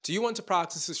Do you want to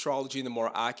practice astrology in a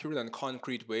more accurate and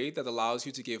concrete way that allows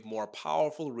you to give more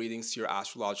powerful readings to your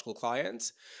astrological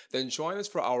clients? Then join us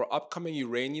for our upcoming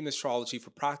Uranian Astrology for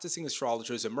Practicing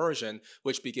Astrologers immersion,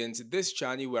 which begins this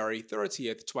January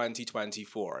 30th,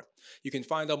 2024. You can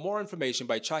find out more information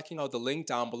by checking out the link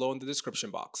down below in the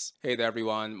description box. Hey there,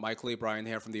 everyone. Mychal Brian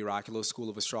here from the Oracular School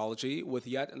of Astrology with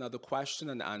yet another question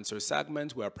and answer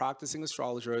segment where practicing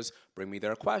astrologers bring me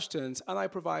their questions and I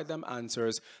provide them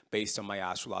answers based on my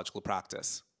astrological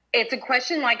practice. It's a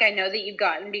question like I know that you've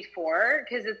gotten before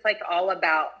because it's like all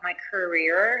about my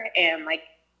career and like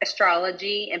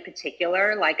astrology in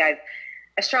particular.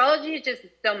 Astrology is just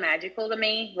so magical to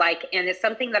me. And it's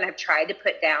something that I've tried to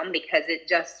put down because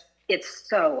it's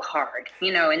so hard,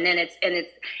 and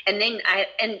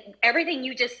everything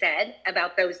you just said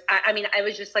about those, I mean, I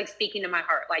was just like speaking to my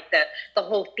heart, like the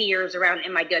whole fears around,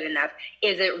 am I good enough?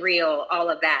 Is it real? All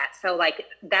of that. So like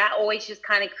that always just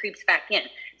kind of creeps back in.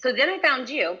 So then I found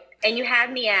you and you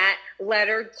had me at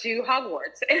Letter to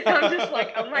Hogwarts. And I'm just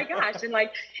like, oh my gosh.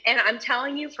 And I'm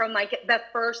telling you from like the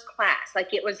first class,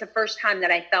 like it was the first time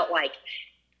that I felt like,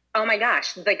 oh my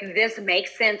gosh, like this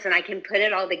makes sense and I can put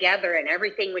it all together and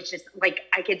everything was just like,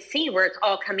 I could see where it's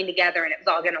all coming together and it was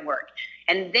all going to work.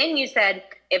 And then you said,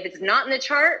 if it's not in the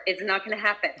chart, it's not going to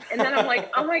happen. And then I'm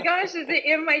like, oh my gosh, is it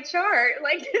in my chart?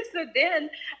 Like, so then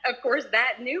of course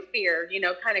that new fear,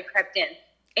 kind of crept in.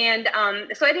 And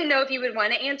so I didn't know if you would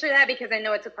want to answer that because I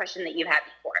know it's a question that you've had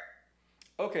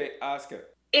before. Okay, ask it.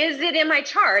 Is it in my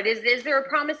chart? Is there a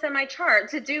promise in my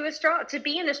chart to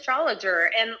be an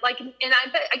astrologer? And I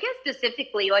guess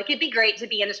specifically, like it'd be great to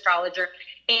be an astrologer.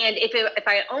 And if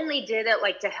I only did it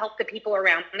like to help the people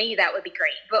around me, that would be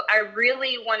great. But I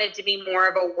really wanted to be more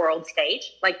of a world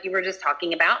stage, like you were just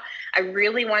talking about. I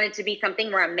really wanted to be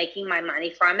something where I'm making my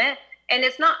money from it. And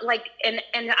it's not like, and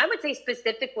I would say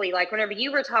specifically, like whenever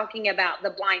you were talking about the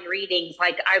blind readings,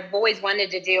 like I've always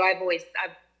wanted to do, I've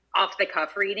off the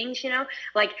cuff readings,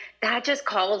 like that just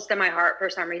calls to my heart for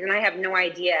some reason. I have no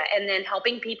idea. And then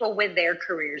helping people with their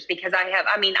careers because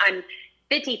I'm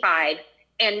 55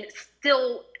 and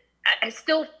I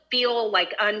still feel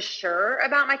like unsure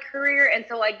about my career. And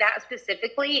so like that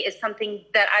specifically is something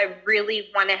that I really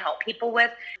want to help people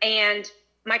with. And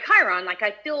my Chiron, like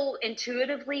I feel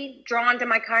intuitively drawn to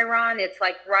my Chiron. It's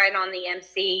like right on the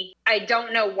MC. I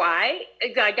don't know why.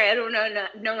 Like I don't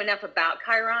know enough about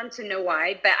Chiron to know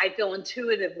why, but I feel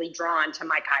intuitively drawn to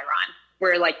my Chiron,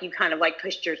 where like you kind of like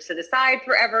pushed yours to the side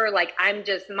forever. Like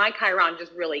my Chiron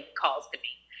just really calls to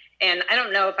me. And I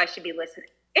don't know if I should be listening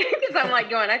because I'm like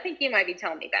going, I think you might be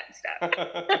telling me that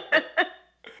stuff.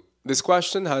 This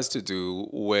question has to do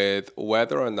with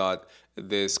whether or not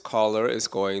this caller is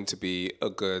going to be a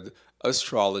good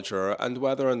astrologer and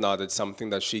whether or not it's something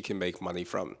that she can make money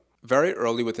from. Very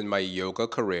early within my yoga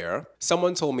career,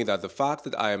 someone told me that the fact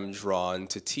that I am drawn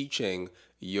to teaching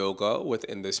yoga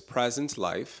within this present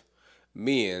life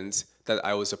means that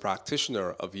I was a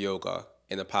practitioner of yoga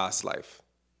in a past life.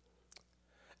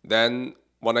 Then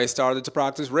when I started to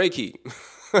practice Reiki,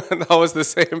 that was the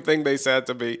same thing they said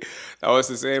to me. That was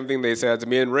the same thing they said to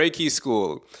me in Reiki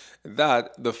school.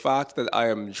 That the fact that I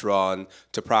am drawn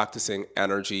to practicing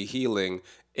energy healing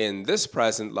in this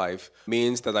present life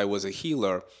means that I was a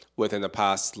healer within a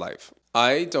past life.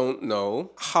 I don't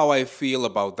know how I feel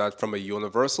about that from a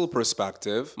universal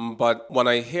perspective, but when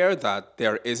I hear that,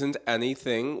 there isn't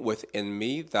anything within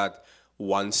me that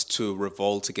wants to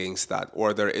revolt against that,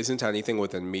 or there isn't anything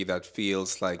within me that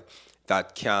feels like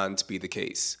that can't be the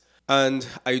case. And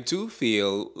I do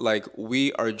feel like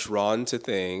we are drawn to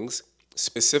things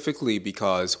specifically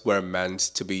because we're meant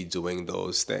to be doing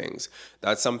those things.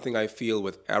 That's something I feel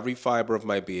with every fiber of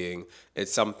my being.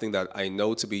 It's something that I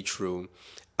know to be true.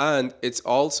 And it's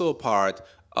also a part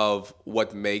of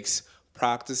what makes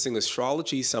practicing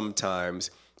astrology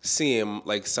sometimes seem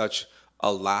like such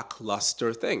a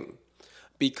lackluster thing.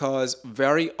 Because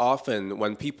very often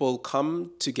when people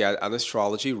come to get an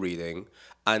astrology reading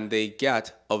and they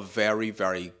get a very,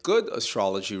 very good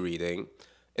astrology reading,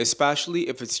 especially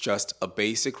if it's just a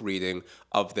basic reading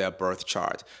of their birth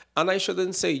chart. And I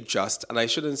shouldn't say just, and I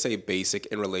shouldn't say basic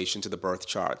in relation to the birth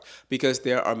chart, because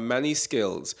there are many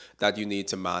skills that you need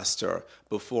to master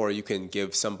before you can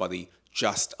give somebody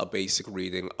just a basic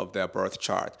reading of their birth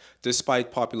chart.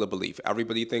 Despite popular belief,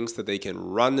 everybody thinks that they can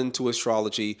run into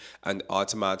astrology and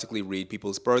automatically read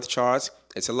people's birth charts.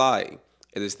 It's a lie.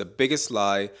 It is the biggest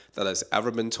lie that has ever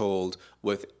been told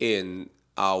within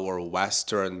our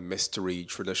Western mystery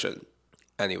tradition.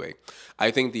 Anyway,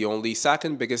 I think the only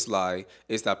second biggest lie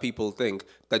is that people think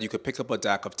that you could pick up a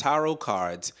deck of tarot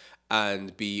cards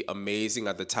and be amazing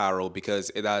at the tarot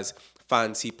because it has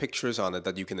fancy pictures on it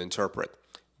that you can interpret.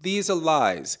 These are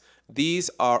lies. These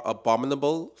are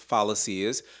abominable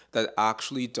fallacies that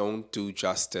actually don't do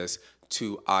justice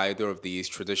to either of these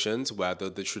traditions, whether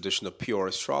the tradition of pure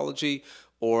astrology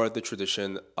or the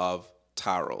tradition of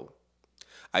tarot.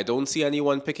 I don't see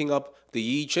anyone picking up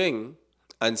the I Ching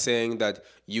and saying that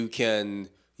you can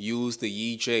use the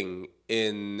I Ching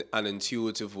in an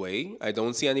intuitive way. I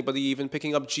don't see anybody even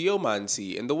picking up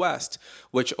geomancy in the West,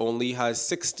 which only has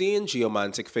 16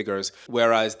 geomantic figures,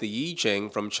 whereas the I Ching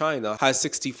from China has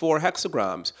 64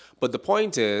 hexagrams. But the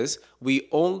point is, we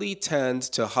only tend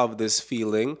to have this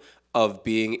feeling of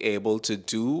being able to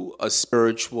do a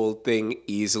spiritual thing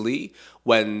easily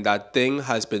when that thing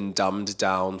has been dumbed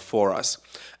down for us.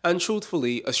 And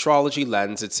truthfully, astrology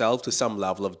lends itself to some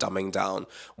level of dumbing down.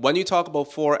 When you talk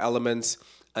about 4 elements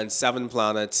and 7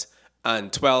 planets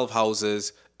and 12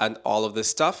 houses and all of this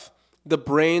stuff, the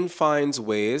brain finds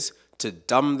ways to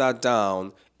dumb that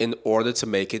down in order to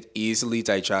make it easily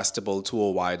digestible to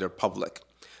a wider public.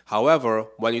 However,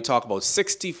 when you talk about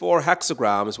 64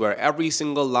 hexagrams where every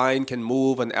single line can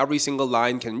move and every single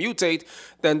line can mutate,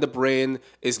 then the brain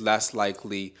is less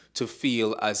likely to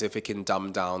feel as if it can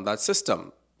dumb down that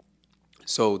system.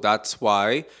 So that's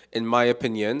why, in my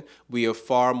opinion, we have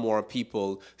far more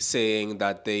people saying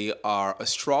that they are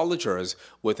astrologers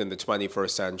within the 21st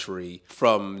century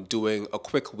from doing a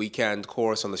quick weekend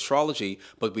course on astrology,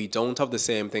 but we don't have the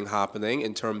same thing happening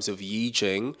in terms of Yi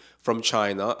Jing from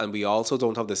China, and we also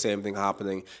don't have the same thing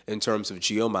happening in terms of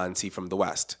geomancy from the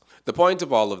West. The point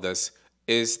of all of this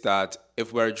is that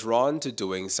if we're drawn to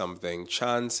doing something,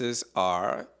 chances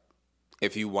are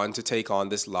if you want to take on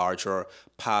this larger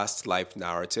past life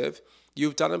narrative,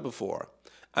 you've done it before.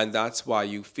 And that's why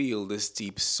you feel this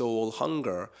deep soul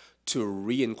hunger to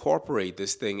reincorporate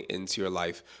this thing into your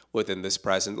life within this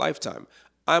present lifetime.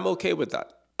 I'm okay with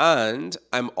that. And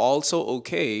I'm also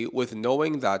okay with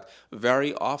knowing that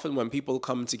very often when people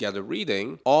come together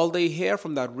reading, all they hear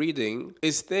from that reading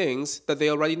is things that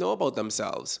they already know about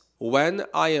themselves. When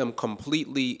I am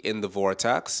completely in the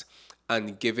vortex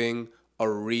and giving a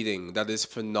reading that is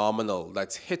phenomenal,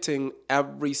 that's hitting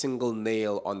every single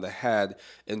nail on the head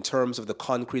in terms of the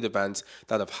concrete events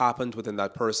that have happened within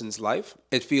that person's life,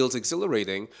 it feels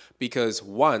exhilarating because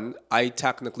one, I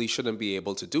technically shouldn't be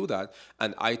able to do that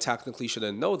and I technically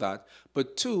shouldn't know that.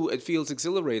 But two, it feels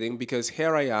exhilarating because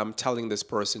here I am telling this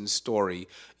person's story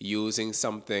using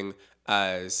something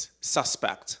as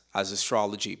suspect, as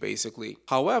astrology basically.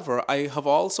 However, I have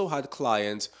also had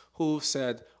clients who've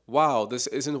said, wow, this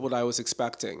isn't what I was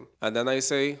expecting. And then I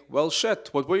say, well, shit,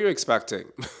 what were you expecting?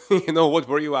 What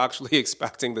were you actually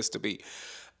expecting this to be?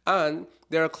 And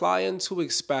there are clients who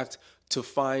expect to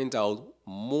find out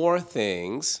more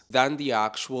things than the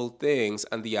actual things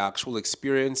and the actual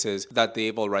experiences that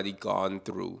they've already gone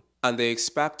through. And they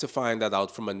expect to find that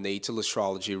out from a natal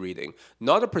astrology reading.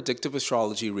 Not a predictive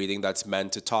astrology reading that's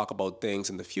meant to talk about things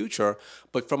in the future,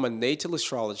 but from a natal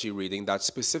astrology reading that's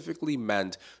specifically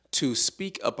meant to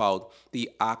speak about the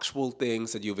actual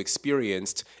things that you've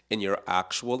experienced in your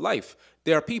actual life.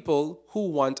 There are people who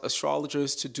want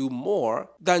astrologers to do more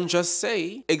than just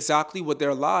say exactly what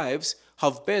their lives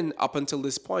have been up until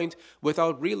this point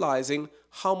without realizing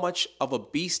how much of a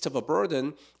beast of a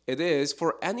burden it is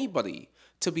for anybody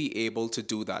to be able to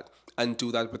do that and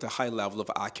do that with a high level of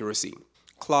accuracy.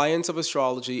 Clients of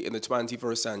astrology in the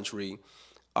 21st century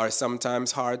are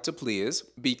sometimes hard to please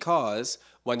because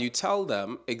when you tell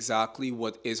them exactly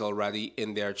what is already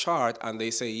in their chart and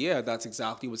they say, yeah, that's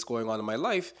exactly what's going on in my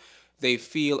life, they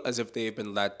feel as if they've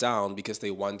been let down because they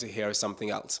want to hear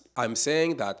something else. I'm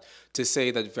saying that to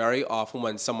say that very often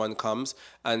when someone comes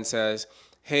and says,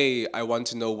 hey, I want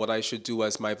to know what I should do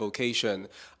as my vocation,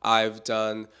 I've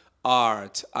done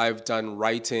art, I've done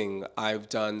writing, I've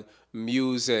done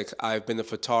music, I've been a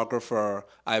photographer,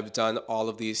 I've done all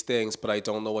of these things, but I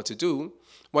don't know what to do.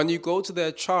 When you go to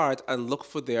their chart and look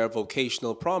for their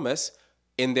vocational promise,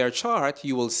 in their chart,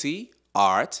 you will see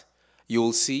art, you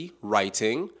will see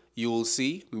writing, you will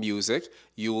see music,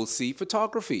 you will see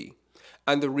photography.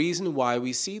 And the reason why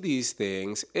we see these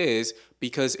things is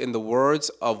because in the words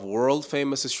of world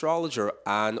famous astrologer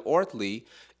Anne Ortley,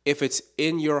 if it's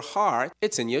in your heart,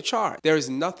 it's in your chart. There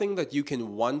is nothing that you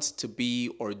can want to be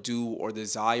or do or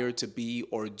desire to be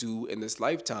or do in this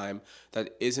lifetime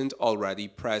that isn't already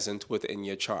present within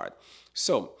your chart.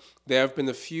 So there have been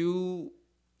a few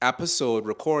episode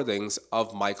recordings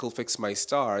of Mychal Fix My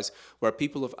Stars where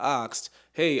people have asked,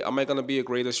 hey, am I going to be a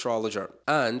great astrologer?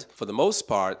 And for the most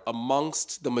part,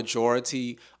 amongst the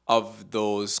majority of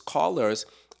those callers,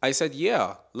 I said,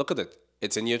 yeah, look at it.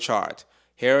 It's in your chart.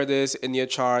 Here it is in your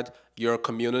chart. Your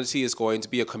community is going to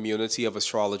be a community of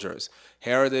astrologers.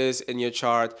 Here it is in your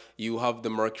chart. You have the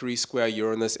Mercury square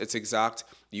Uranus. It's exact.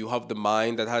 You have the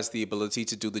mind that has the ability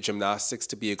to do the gymnastics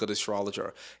to be a good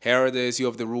astrologer. Here it is. You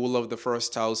have the rule of the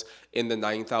first house in the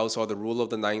ninth house, or the rule of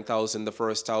the ninth house in the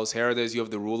first house. Here it is. You have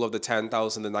the rule of the 10th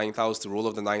house in the ninth house, the rule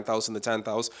of the ninth house in the 10th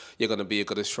house. You're going to be a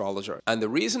good astrologer. And the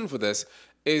reason for this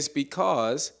is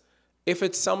because if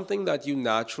it's something that you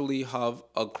naturally have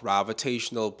a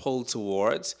gravitational pull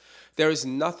towards, there is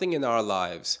nothing in our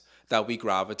lives that we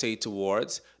gravitate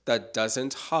towards that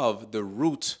doesn't have the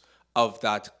root of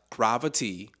that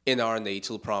gravity in our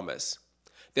natal promise.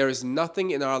 There is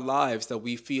nothing in our lives that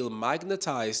we feel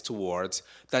magnetized towards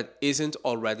that isn't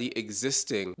already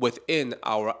existing within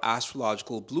our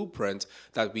astrological blueprint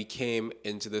that we came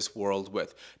into this world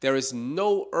with. There is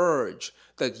no urge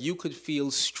that you could feel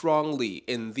strongly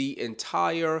in the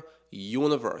entire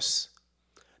universe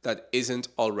that isn't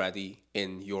already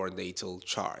in your natal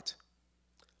chart,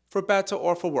 for better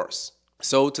or for worse.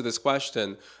 So to this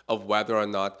question of whether or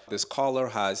not this caller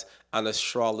has an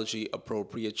astrology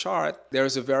appropriate chart,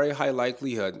 there's a very high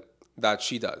likelihood that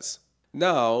she does.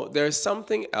 Now, there's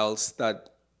something else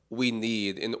that we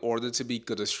need in order to be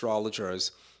good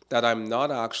astrologers that I'm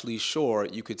not actually sure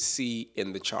you could see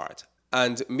in the chart.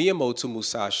 And Miyamoto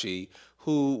Musashi,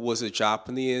 who was a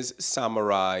Japanese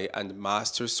samurai and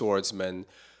master swordsman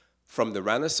from the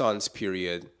Renaissance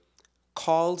period,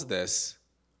 called this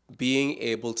being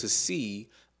able to see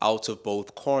out of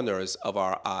both corners of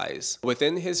our eyes.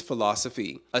 Within his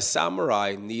philosophy, a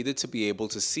samurai needed to be able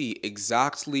to see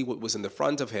exactly what was in the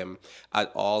front of him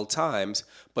at all times,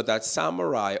 but that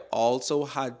samurai also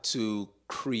had to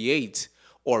create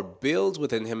or build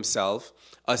within himself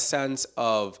a sense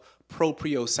of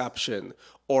proprioception,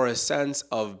 or a sense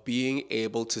of being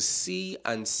able to see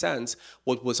and sense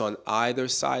what was on either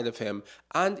side of him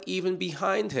and even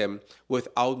behind him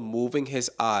without moving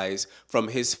his eyes from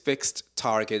his fixed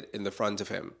target in the front of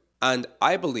him. And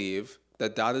I believe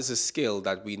that that is a skill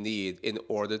that we need in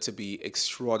order to be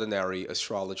extraordinary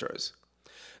astrologers.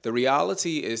 The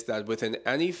reality is that within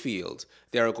any field,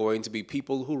 there are going to be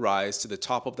people who rise to the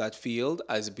top of that field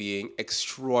as being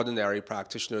extraordinary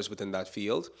practitioners within that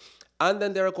field. And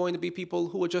then there are going to be people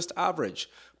who are just average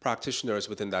practitioners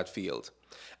within that field.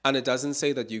 And it doesn't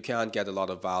say that you can't get a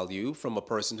lot of value from a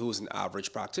person who's an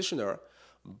average practitioner.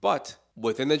 But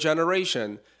within a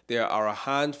generation, there are a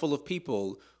handful of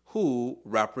people who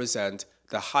represent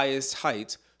the highest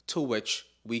height to which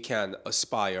we can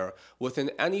aspire within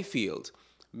any field.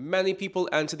 Many people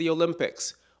enter the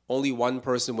Olympics. Only one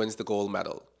person wins the gold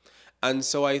medal. And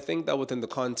so I think that within the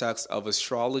context of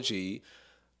astrology,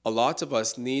 a lot of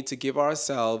us need to give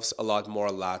ourselves a lot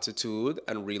more latitude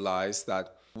and realize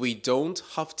that we don't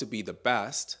have to be the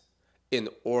best in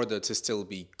order to still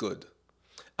be good.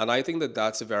 And I think that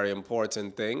that's a very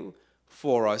important thing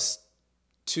for us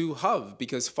to have,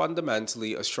 because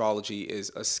fundamentally astrology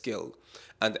is a skill.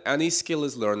 And any skill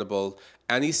is learnable,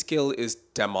 any skill is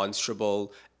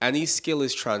demonstrable, any skill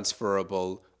is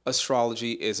transferable.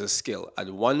 Astrology is a skill. At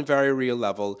one very real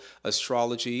level,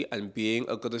 astrology and being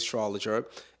a good astrologer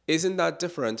isn't that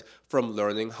different from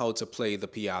learning how to play the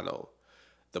piano.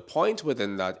 The point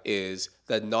within that is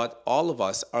that not all of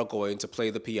us are going to play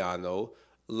the piano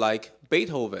like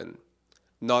Beethoven.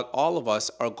 Not all of us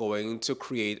are going to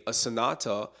create a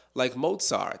sonata like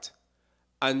Mozart.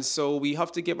 And so we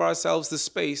have to give ourselves the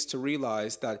space to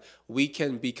realize that we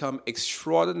can become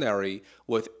extraordinary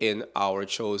within our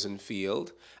chosen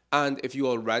field. And if you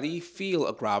already feel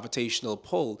a gravitational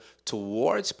pull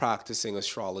towards practicing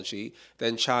astrology,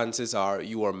 then chances are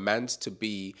you are meant to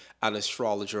be an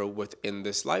astrologer within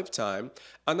this lifetime.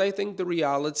 And I think the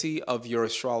reality of your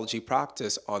astrology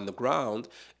practice on the ground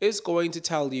is going to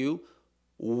tell you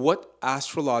what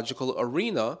astrological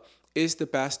arena is the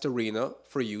best arena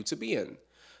for you to be in.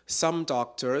 Some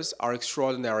doctors are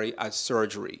extraordinary at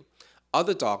surgery.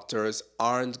 Other doctors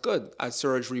aren't good at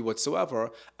surgery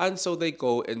whatsoever, and so they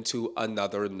go into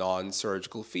another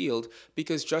non-surgical field,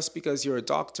 because just because you're a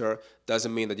doctor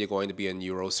doesn't mean that you're going to be a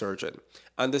neurosurgeon.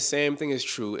 And the same thing is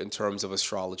true in terms of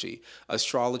astrology.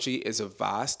 Astrology is a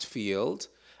vast field,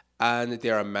 and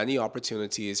there are many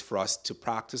opportunities for us to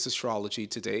practice astrology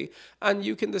today, and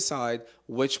you can decide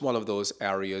which one of those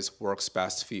areas works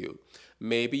best for you.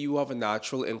 Maybe you have a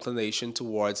natural inclination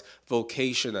towards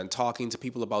vocation and talking to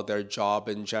people about their job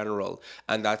in general,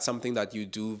 and that's something that you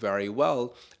do very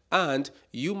well. And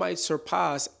you might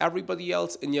surpass everybody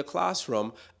else in your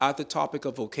classroom at the topic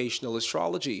of vocational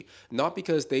astrology, not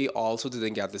because they also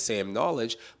didn't get the same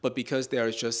knowledge, but because there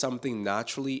is just something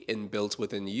naturally inbuilt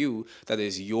within you that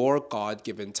is your God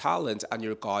given talent and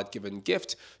your God given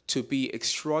gift to be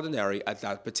extraordinary at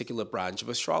that particular branch of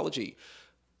astrology.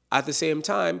 At the same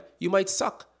time, you might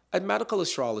suck at medical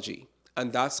astrology,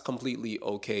 and that's completely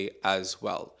okay as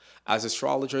well. As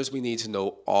astrologers, we need to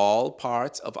know all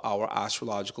parts of our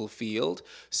astrological field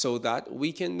so that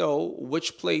we can know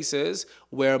which places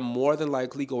we're more than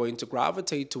likely going to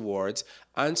gravitate towards,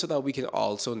 and so that we can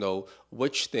also know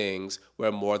which things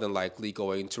we're more than likely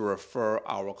going to refer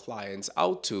our clients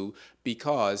out to,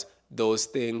 because those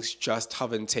things just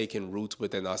haven't taken root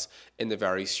within us in a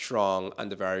very strong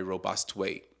and a very robust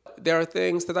way. There are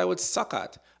things that I would suck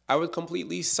at. I would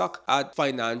completely suck at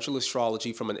financial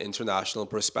astrology from an international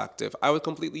perspective. I would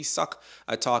completely suck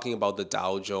at talking about the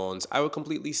Dow Jones. I would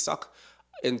completely suck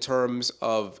in terms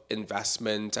of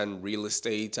investment and real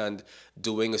estate and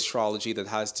doing astrology that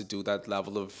has to do that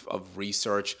level of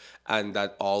research and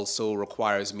that also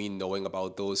requires me knowing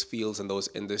about those fields and those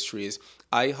industries.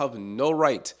 I have no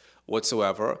right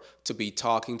whatsoever to be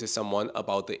talking to someone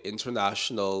about the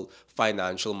international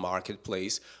financial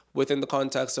marketplace within the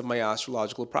context of my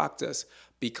astrological practice,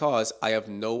 because I have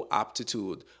no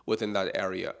aptitude within that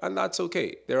area. And that's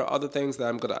okay. There are other things that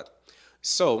I'm good at.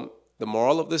 So, the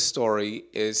moral of this story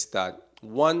is that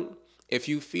one, if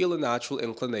you feel a natural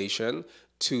inclination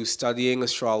to studying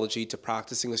astrology, to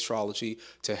practicing astrology,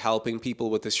 to helping people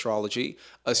with astrology,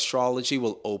 astrology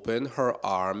will open her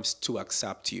arms to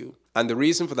accept you. And the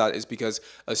reason for that is because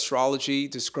astrology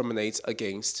discriminates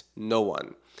against no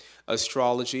one.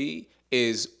 Astrology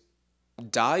is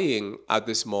dying at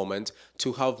this moment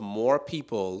to have more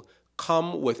people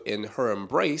come within her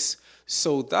embrace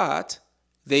so that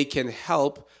they can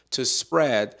help to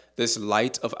spread this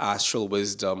light of astral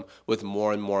wisdom with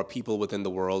more and more people within the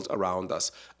world around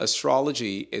us.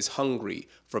 Astrology is hungry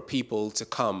for people to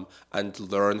come and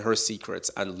learn her secrets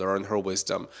and learn her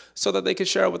wisdom so that they can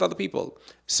share it with other people.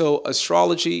 So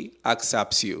astrology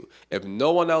accepts you. If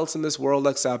no one else in this world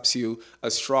accepts you,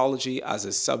 astrology as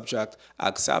a subject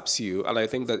accepts you. And I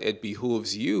think that it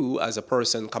behooves you as a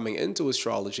person coming into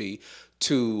astrology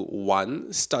to,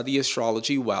 one, study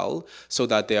astrology well so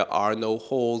that there are no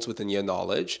holes within your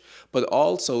knowledge, but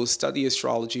also study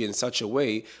astrology in such a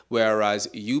way whereas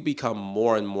you become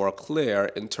more and more clear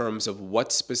in terms of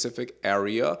what specific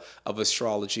area of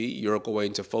astrology you're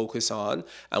going to focus on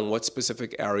and what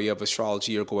specific area of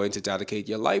astrology you're going to dedicate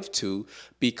your life to,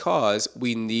 because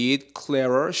we need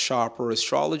clearer, sharper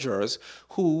astrologers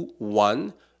who,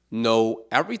 one, know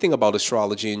everything about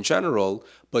astrology in general,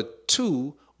 but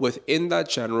two, within that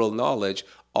general knowledge,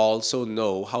 also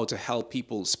know how to help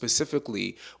people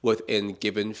specifically within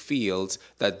given fields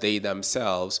that they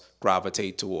themselves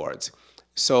gravitate towards.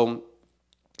 So,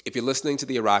 if you're listening to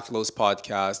the Oraculos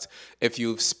podcast, if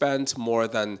you've spent more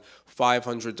than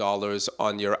 $500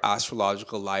 on your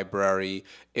astrological library,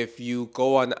 if you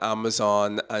go on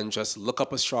Amazon and just look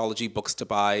up astrology books to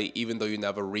buy, even though you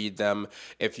never read them,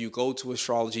 if you go to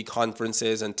astrology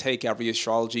conferences and take every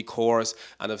astrology course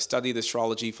and have studied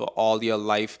astrology for all your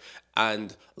life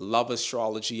and love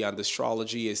astrology, and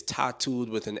astrology is tattooed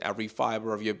within every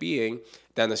fiber of your being,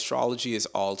 then astrology is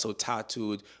also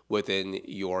tattooed within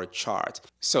your chart.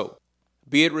 So,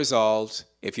 be it resolved,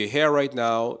 if you're here right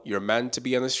now, you're meant to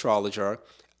be an astrologer,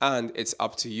 and it's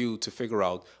up to you to figure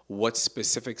out what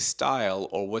specific style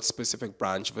or what specific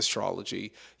branch of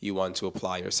astrology you want to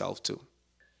apply yourself to.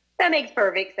 That makes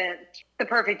perfect sense. The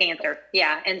perfect answer.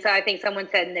 Yeah. And so I think someone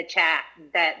said in the chat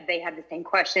that they had the same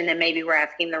question and maybe we're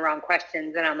asking the wrong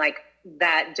questions. And I'm like,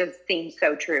 that just seems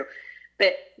so true.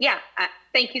 But yeah,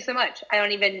 thank you so much. I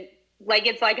don't even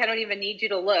it's like I don't even need you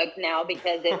to look now,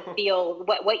 because it feels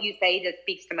what you say just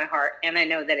speaks to my heart, and I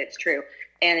know that it's true,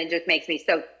 and it just makes me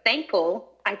so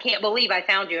thankful. I can't believe I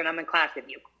found you and I'm in class with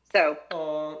you. So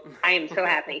I am so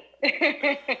happy.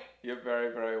 You're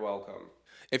very, very welcome.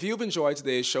 If you've enjoyed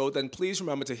today's show, then please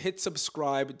remember to hit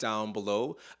subscribe down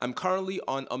below. I'm currently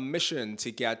on a mission to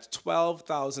get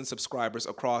 12,000 subscribers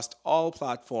across all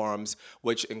platforms,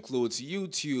 which includes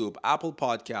YouTube, Apple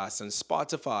Podcasts, and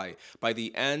Spotify by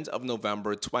the end of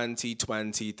November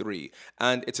 2023.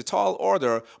 And it's a tall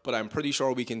order, but I'm pretty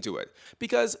sure we can do it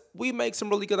because we make some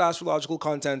really good astrological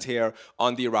content here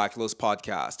on the Oraculos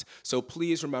podcast. So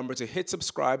please remember to hit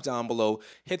subscribe down below,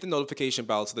 hit the notification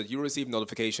bell so that you receive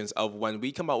notifications of when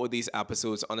we come out with these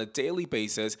episodes on a daily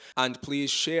basis, and please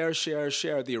share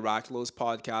the Oraculos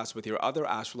podcast with your other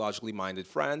astrologically minded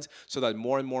friends so that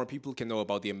more and more people can know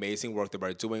about the amazing work that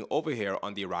we're doing over here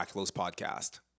on the Oraculos podcast.